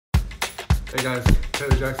Hey guys,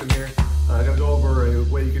 Taylor Jackson here. I'm gonna go over a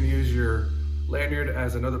way you can use your lanyard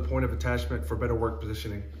as another point of attachment for better work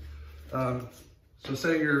positioning. So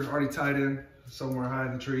say you're already tied in somewhere high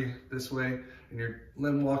in the tree this way, and you're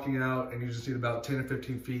limb walking out and you just need about 10 or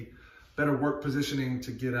 15 feet. Better work positioning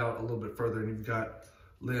to get out a little bit further, and you've got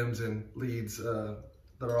limbs and leads that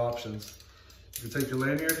are options. You can take your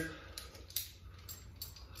lanyard,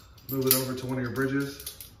 move it over to one of your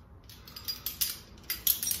bridges,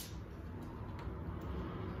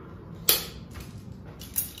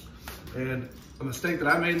 and a mistake that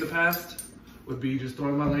I made in the past would be just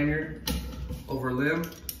throwing my lanyard over a limb,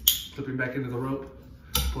 flipping back into the rope,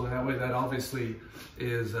 pulling that way. That obviously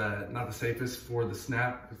is not the safest for the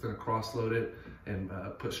snap. It's gonna cross-load it and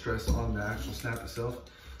put stress on the actual snap itself.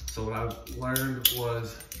 So what I've learned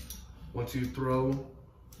was, once you throw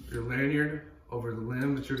your lanyard over the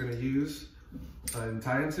limb that you're gonna use and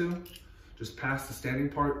tie into, just pass the standing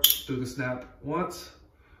part through the snap once,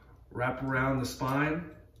 wrap around the spine,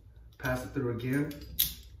 pass it through again,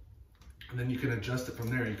 and then you can adjust it from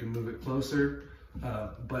there. You can move it closer,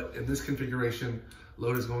 but in this configuration,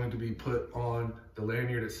 load is going to be put on the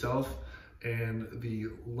lanyard itself, and the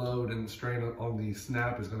load and strain on the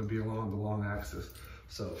snap is going to be along the long axis.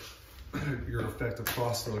 So your effect of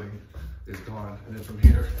cross-loading is gone. And then from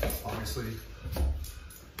here, obviously,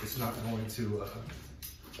 it's not going to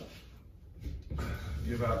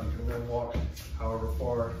give out. You can then walk however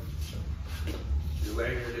far your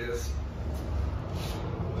lanyard is.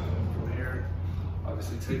 From here,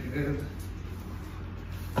 obviously take it in,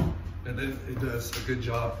 and then it does a good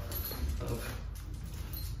job of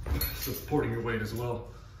supporting your weight as well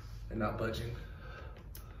and not budging.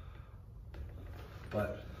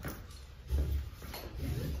 But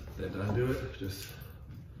then to undo it, just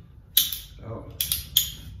out.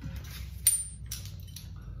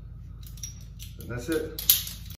 And that's it.